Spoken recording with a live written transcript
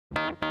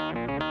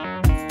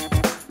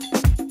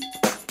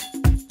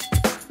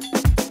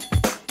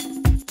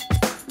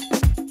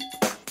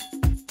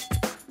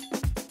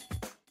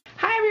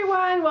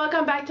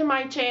back to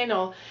my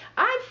channel.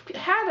 I've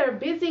had a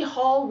busy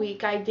haul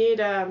week. I did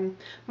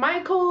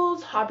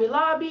Michael's, Hobby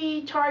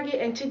Lobby,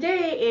 Target, and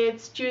today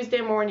it's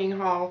Tuesday morning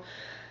haul.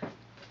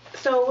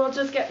 So we'll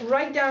just get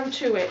right down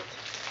to it.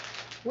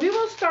 We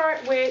will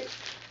start with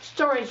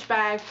storage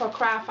bag for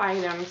craft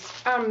items.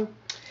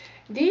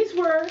 These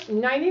were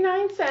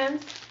 99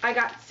 cents. I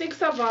got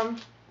 6 of them.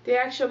 They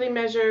actually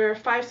measure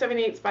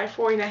 5/7/8 by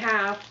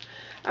 4.5.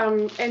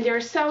 And they're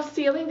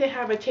self-sealing. They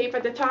have a tape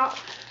at the top.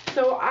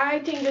 So I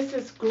think this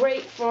is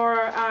great for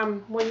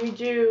when you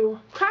do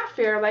craft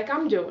fair like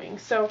I'm doing.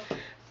 So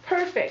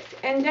perfect.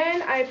 And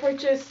then I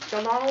purchased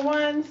the long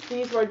ones.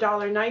 These were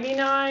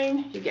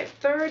 $1.99. You get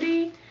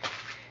 30.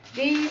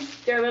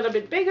 These, they're a little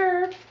bit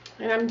bigger.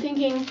 And I'm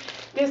thinking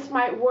this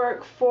might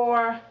work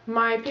for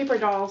my paper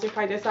dolls if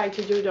I decide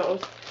to do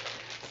those.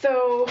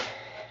 So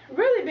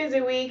really busy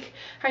week.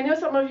 I know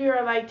some of you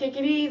are like, take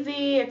it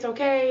easy, it's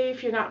okay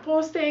if you're not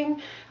posting.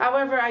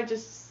 However,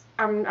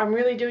 I'm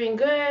really doing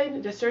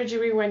good. The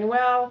surgery went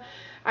well.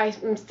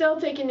 I'm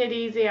still taking it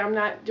easy. I'm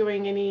not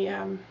doing any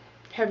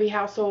heavy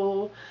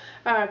household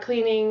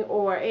cleaning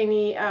or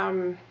any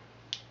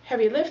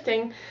heavy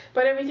lifting,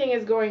 but everything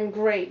is going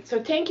great.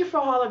 So thank you for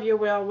all of your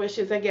well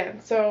wishes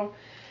again. So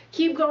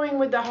keep going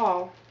with the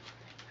haul.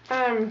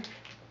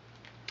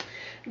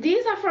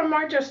 These are from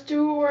Martha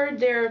Stewart.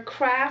 They're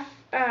craft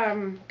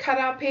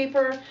cutout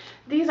paper.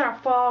 These are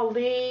fall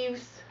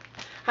leaves.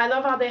 I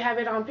love how they have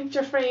it on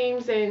picture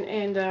frames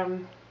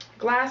and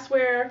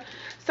glassware.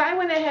 So I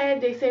went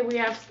ahead. They say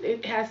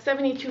it has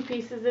 72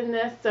 pieces in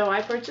this, so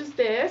I purchased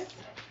this.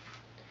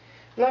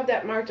 Love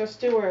that Martha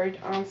Stewart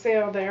on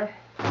sale there.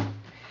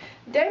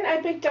 Then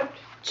I picked up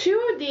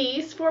 2 of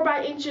these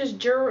 4x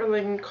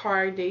journaling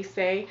card, they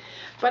say,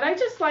 but I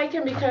just like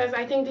them because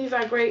I think these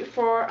are great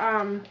for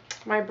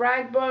my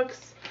brag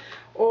books,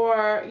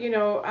 or you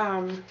know,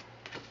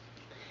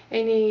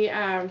 any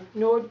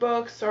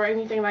notebooks or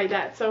anything like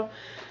that. So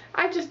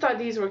I just thought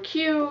these were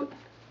cute.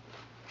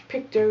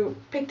 Picked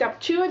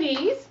up 2 of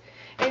these,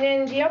 and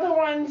then the other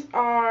ones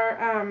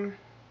are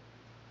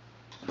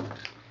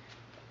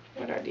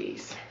what are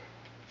these?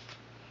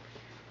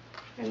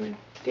 I mean,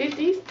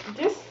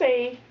 this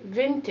say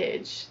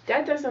vintage.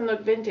 That doesn't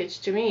look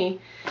vintage to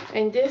me,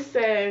 and this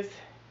says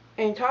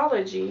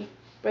anthology,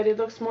 but it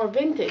looks more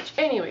vintage.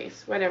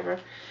 Anyways, whatever.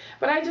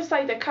 But I just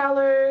like the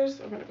colors.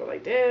 I'm gonna go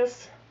like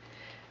this.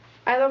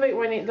 I love it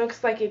when it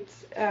looks like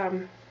it's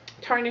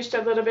tarnished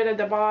a little bit at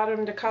the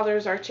bottom. The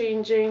colors are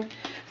changing.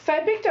 So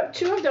I picked up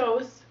 2 of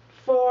those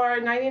for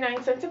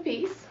 99 cents a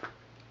piece.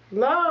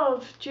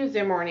 Love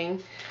Tuesday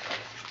morning.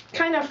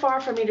 Kind of far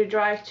for me to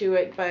drive to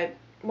it, but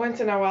once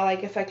in a while I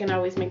guess I can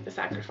always make the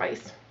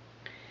sacrifice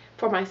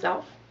for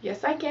myself.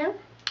 Yes, I can.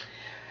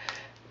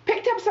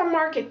 Picked up some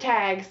market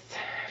tags.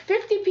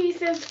 50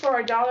 pieces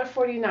for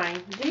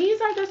 $1.49.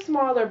 These are the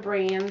smaller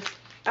brands.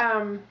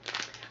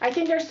 I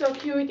think they're so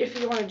cute if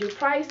you want to do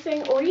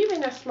pricing, or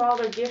even a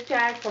smaller gift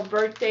tag for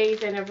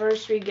birthdays,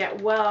 anniversary,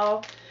 get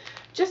well,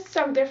 just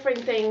some different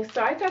things.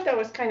 So I thought that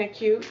was kind of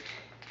cute.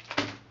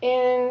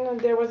 And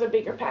there was a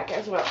bigger pack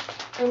as well.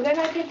 And then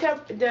I picked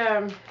up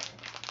the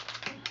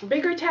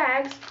bigger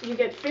tags. You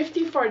get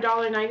 50 for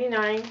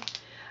 $1.99.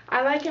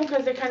 I like them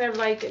because they're kind of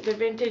like the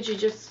vintage. You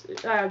just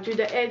do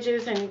the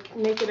edges and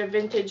make it a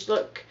vintage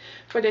look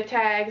for the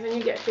tags, and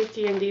you get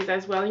 50 in these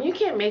as well. And you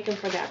can't make them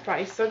for that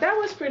price, so that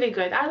was pretty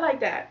good. I like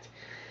that.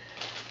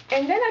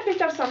 And then I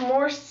picked up some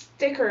more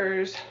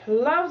stickers.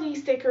 Love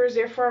these stickers.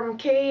 They're from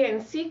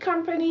K&C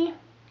Company.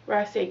 Or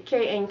I say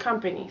K &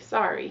 Company.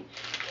 Sorry,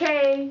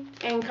 K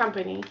 &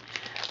 Company.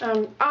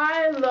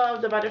 I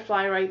love the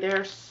butterfly right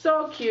there.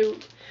 So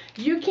cute.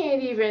 You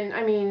can't even,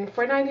 I mean,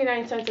 for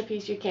 99 cents a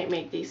piece, you can't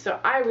make these. So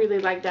I really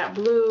like that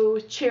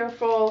blue,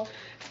 cheerful,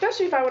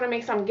 especially if I want to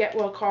make some get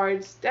well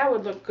cards. That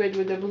would look good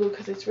with the blue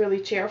because it's really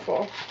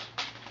cheerful.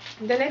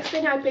 The next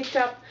thing I picked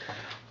up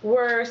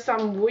were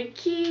some wood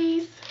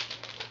keys.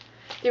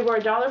 They were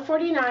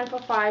 $1.49 for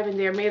 5, and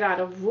they're made out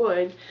of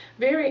wood.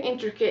 Very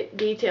intricate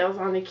details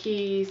on the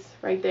keys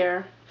right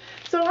there.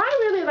 So I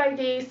really like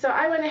these, so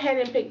I went ahead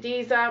and picked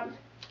these up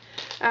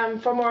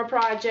for more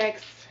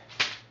projects,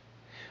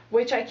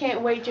 which I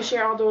can't wait to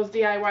share all those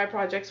DIY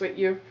projects with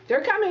you.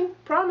 They're coming,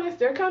 promise,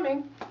 they're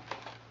coming.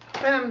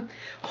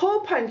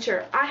 Hole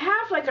puncher. I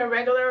have like a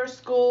regular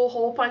school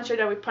hole puncher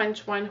that we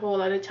punch 1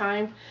 hole at a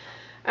time,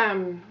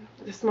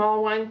 the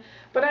small one.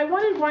 But I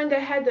wanted one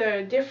that had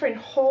the different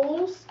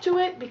holes to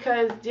it,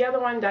 because the other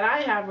one that I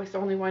have was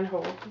only 1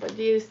 hole. But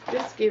this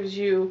gives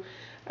you,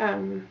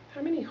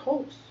 how many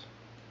holes?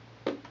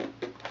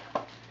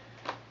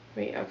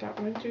 Wait, I got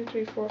 1, 2,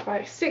 3, 4,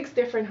 5, 6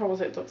 different holes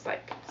it looks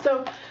like.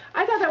 So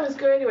I thought that was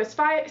good. It was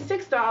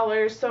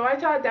 $6, so I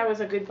thought that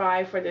was a good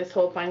buy for this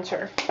hole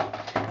puncher.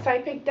 So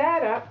I picked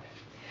that up.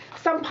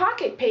 Some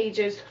pocket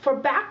pages for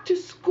back to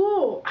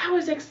school. I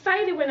was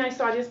excited when I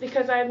saw this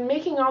because I'm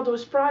making all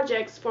those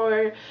projects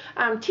for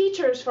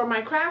teachers for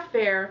my craft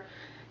fair,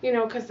 you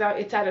know, because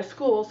it's at a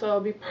school, so it'll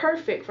be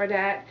perfect for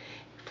that,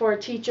 for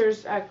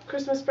teachers'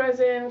 Christmas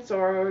presents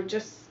or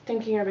just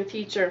thinking of a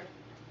teacher.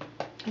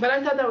 But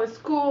I thought that was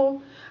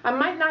cool. I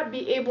might not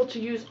be able to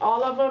use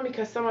all of them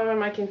because some of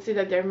them I can see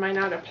that they might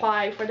not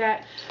apply for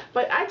that.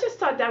 But I just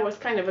thought that was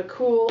kind of a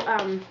cool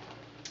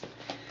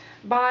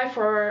buy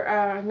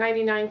for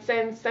 99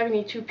 cents,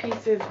 72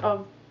 pieces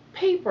of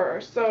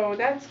paper. So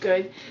that's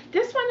good.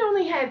 This one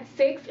only had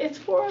 6. It's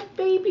for a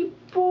baby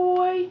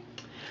boy.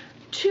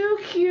 Too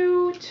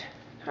cute.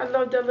 I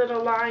love the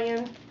little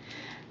lion.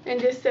 And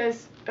this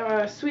says,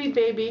 sweet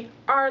baby,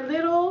 our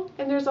little,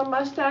 and there's a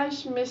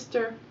mustache,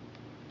 Mr.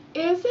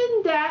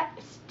 Isn't that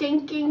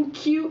stinking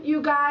cute, you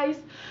guys?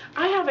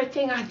 I have a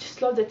thing, I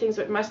just love the things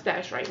with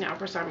mustache right now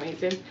for some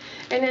reason.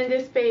 And then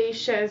this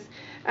page says,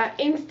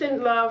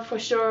 instant love for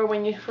sure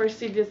when you first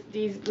see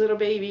these little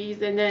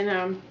babies. And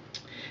then,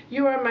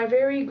 you are my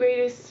very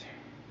greatest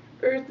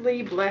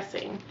earthly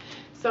blessing.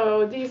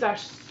 So these are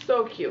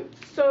so cute,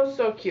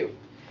 so cute.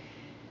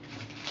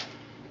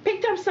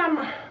 Picked up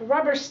some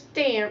rubber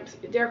stamps.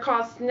 They're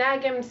called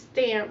Snag-em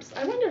stamps.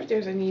 I wonder if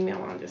there's an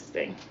email on this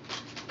thing.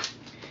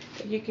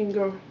 You can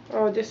go,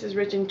 oh, this is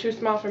written too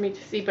small for me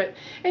to see. But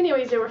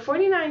anyways, they were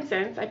 49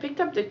 cents. I picked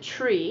up the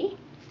tree.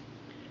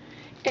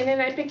 And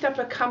then I picked up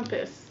a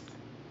compass.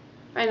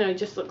 I know, it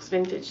just looks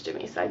vintage to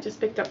me. So I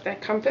just picked up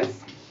that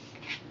compass.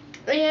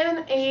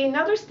 And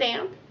another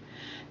stamp.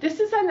 This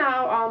is a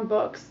Now on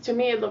Books. To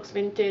me, it looks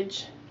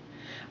vintage.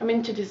 I'm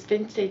into this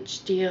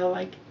vintage deal,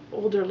 like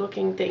older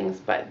looking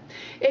things, but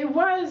it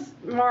was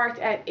marked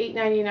at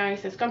 $8.99. It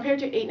says compared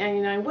to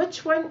 $8.99,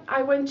 which when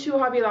I went to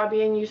Hobby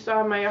Lobby and you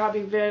saw my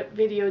hobby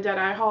video that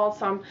I hauled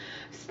some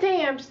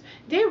stamps,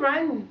 they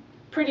run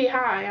pretty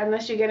high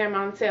unless you get them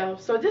on sale.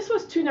 So this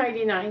was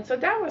 $2.99, so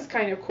that was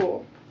kind of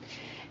cool.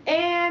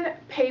 And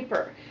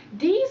paper.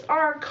 These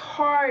are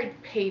card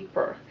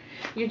paper.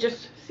 You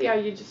just see how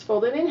you just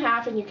fold it in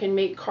half and you can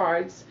make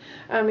cards.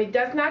 It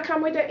does not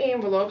come with an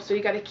envelope, so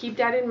you got to keep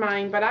that in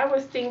mind. But I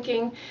was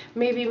thinking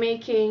maybe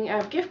making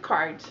gift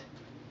cards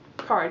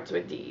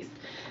with these.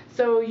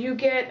 So you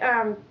get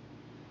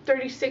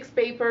 36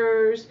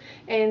 papers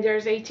and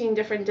there's 18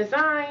 different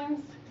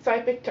designs. So I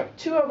picked up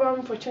 2 of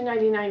them for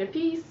 $2.99 a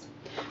piece.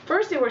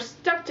 First they were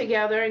stuck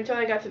together until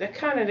I got to the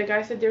counter. The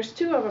guy said there's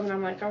 2 of them, and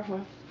I'm like, oh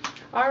well,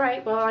 all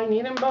right, well I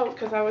need them both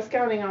because I was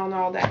counting on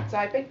all that. So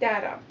I picked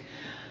that up.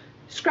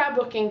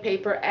 Scrapbooking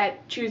paper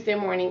at Tuesday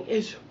Morning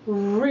is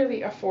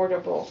really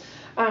affordable.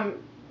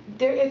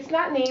 It's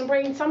not name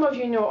brand. Some of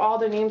you know all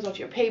the names of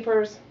your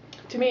papers.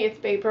 To me, it's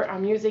paper.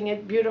 I'm using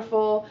it.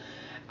 Beautiful.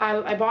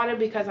 I bought it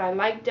because I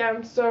like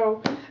them.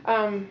 So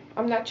I'm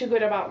not too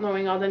good about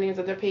knowing all the names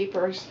of the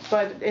papers,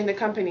 but in the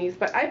companies.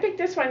 But I picked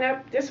this one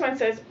up. This one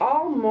says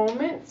All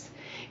Moments,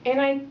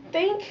 and I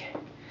think,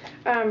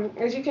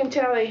 as you can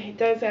tell, it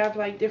does have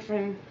like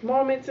different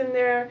moments in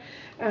there.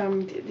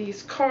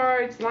 These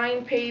cards,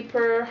 lined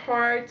paper,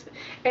 hearts,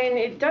 and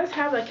it does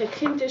have like a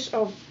tintish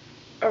of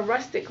a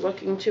rustic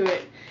looking to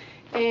it,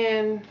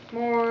 and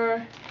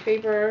more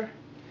paper.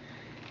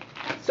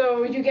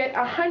 So you get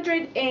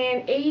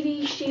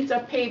 180 sheets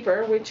of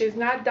paper, which is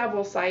not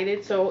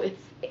double-sided, so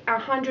it's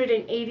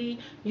 180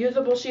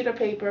 usable sheet of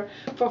paper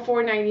for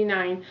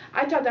 $4.99.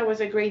 I thought that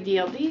was a great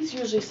deal. These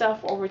usually sell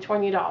for over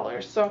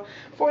 $20, so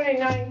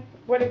 $4.99,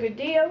 what a good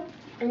deal.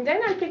 And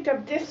then I picked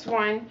up this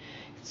one.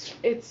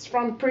 It's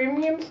from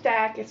Premium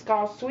Stack. It's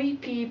called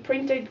Sweet Pea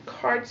Printed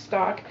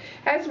Cardstock.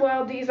 As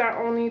well, these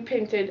are only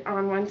printed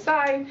on one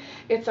side.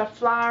 It's a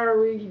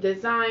flowery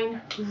design.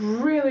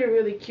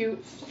 Really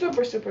cute.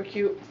 Super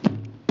cute.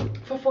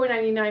 For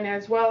 $4.99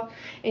 as well.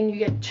 And you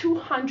get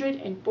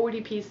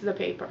 240 pieces of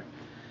paper.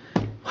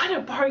 What a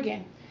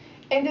bargain.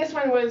 And this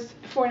one was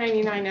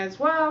 $4.99 as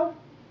well.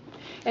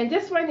 And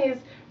this one is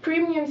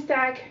Premium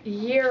Stack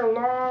Year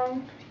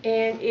Long.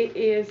 And it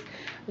is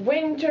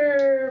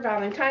winter,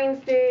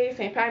 Valentine's Day,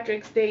 St.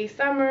 Patrick's Day,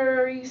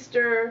 summer,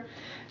 Easter,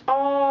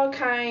 all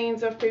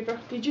kinds of paper.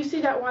 Did you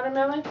see that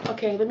watermelon?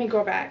 Okay, let me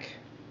go back.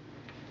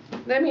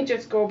 Let me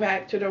just go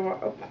back to the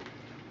oh.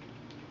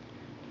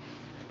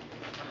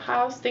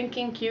 How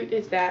stinking cute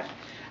is that?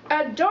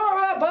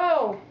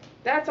 Adorable!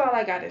 That's all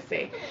I gotta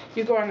say.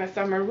 You go on a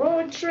summer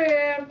road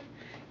trip,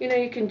 you know,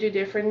 you can do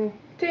different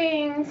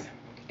things.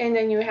 And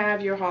then you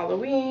have your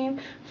Halloween,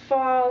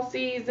 fall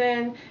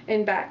season,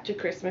 and back to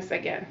Christmas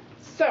again.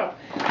 So,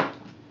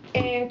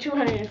 and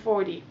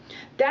 240.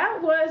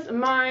 That was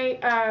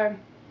my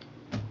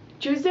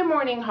Tuesday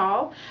morning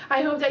haul.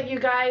 I hope that you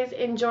guys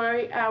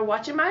enjoy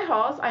watching my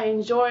hauls. I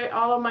enjoy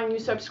all of my new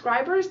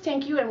subscribers.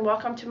 Thank you and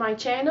welcome to my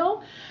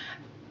channel.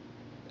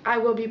 I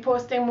will be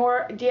posting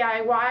more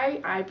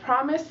DIY. I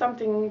promise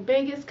something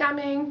big is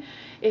coming.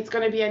 It's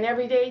going to be an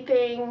everyday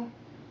thing.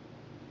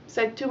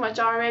 Said too much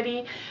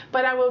already,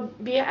 but I will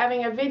be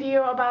having a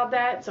video about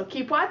that, so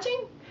keep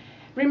watching.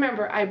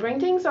 Remember, I bring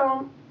things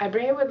home, I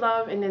bring it with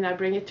love, and then I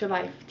bring it to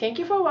life. Thank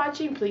you for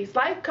watching. Please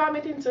like,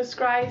 comment, and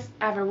subscribe.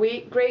 Have a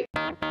great